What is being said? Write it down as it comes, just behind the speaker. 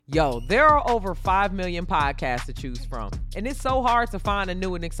Yo, there are over 5 million podcasts to choose from, and it's so hard to find a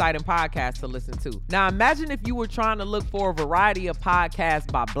new and exciting podcast to listen to. Now imagine if you were trying to look for a variety of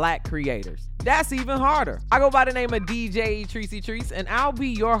podcasts by Black creators. That's even harder. I go by the name of DJ Treacy Treese, and I'll be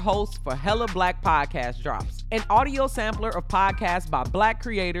your host for Hella Black Podcast Drops, an audio sampler of podcasts by Black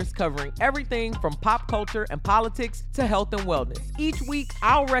creators covering everything from pop culture and politics to health and wellness. Each week,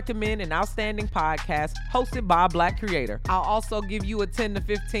 I'll recommend an outstanding podcast hosted by a Black creator. I'll also give you a 10 to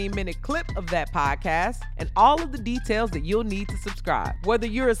 15 minute clip of that podcast and all of the details that you'll need to subscribe. Whether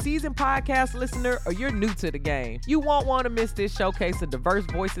you're a seasoned podcast listener or you're new to the game, you won't want to miss this showcase of diverse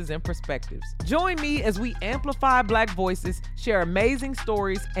voices and perspectives. Join me as we amplify Black voices, share amazing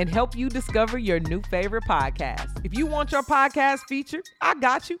stories, and help you discover your new favorite podcast. If you want your podcast featured, I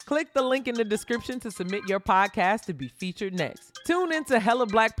got you. Click the link in the description to submit your podcast to be featured next. Tune into Hella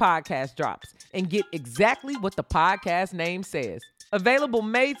Black Podcast Drops and get exactly what the podcast name says. Available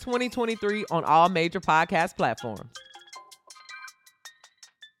May 2023 on all major podcast platforms.